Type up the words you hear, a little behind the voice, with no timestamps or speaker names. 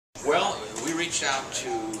reached out to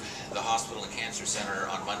the hospital and cancer center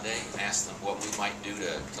on Monday and asked them what we might do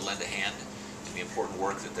to lend a hand in the important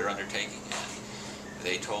work that they're undertaking. And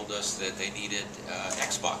they told us that they needed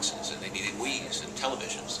Xboxes and they needed Wiis and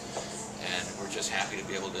televisions. And we're just happy to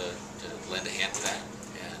be able to lend a hand with that.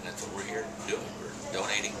 And that's what we're here doing. We're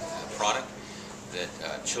donating a product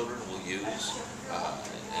that children will use.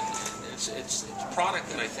 And it's a product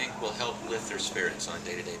that I think will help lift their spirits on a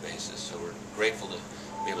day-to-day basis. So we're grateful to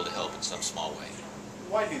be able to help in some small way.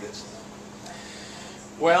 Why do this?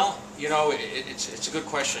 Well, you know, it's a good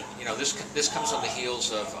question. You know, this comes on the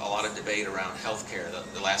heels of a lot of debate around healthcare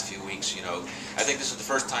the last few weeks. You know, I think this is the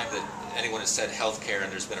first time that anyone has said healthcare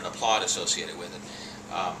and there's been an applaud associated with it.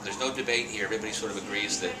 There's no debate here. Everybody sort of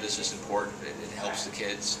agrees that this is important. It helps the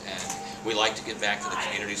kids, and we like to give back to the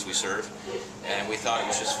communities we serve. And we thought it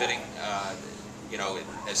was just fitting, you know,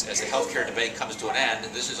 as the healthcare debate comes to an end,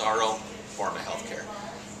 this is our own form of healthcare.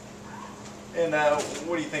 And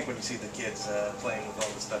what do you think when you see the kids playing with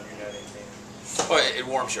all the stuff you're donating? Well, it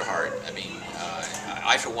warms your heart. I mean,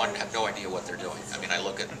 I for one have no idea what they're doing. I mean, I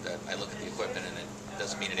look at the equipment and it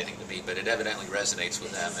doesn't mean anything to me, but it evidently resonates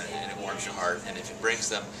with them and it warms your heart. And if it brings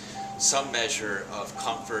them some measure of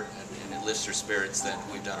comfort and it lifts their spirits, then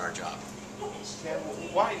we've done our job. And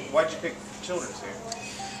why'd you pick Children's here?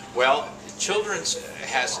 Well, Children's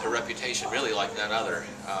has a reputation really like none other.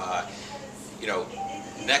 You know,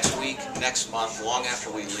 next week, next month, long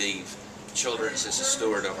after we leave, Children's is a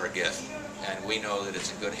steward of our gift. And we know that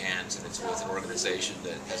it's in good hands and it's with an organization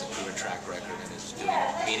that has a proven track record and is doing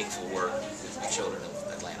meaningful work with the children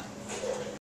of Atlanta.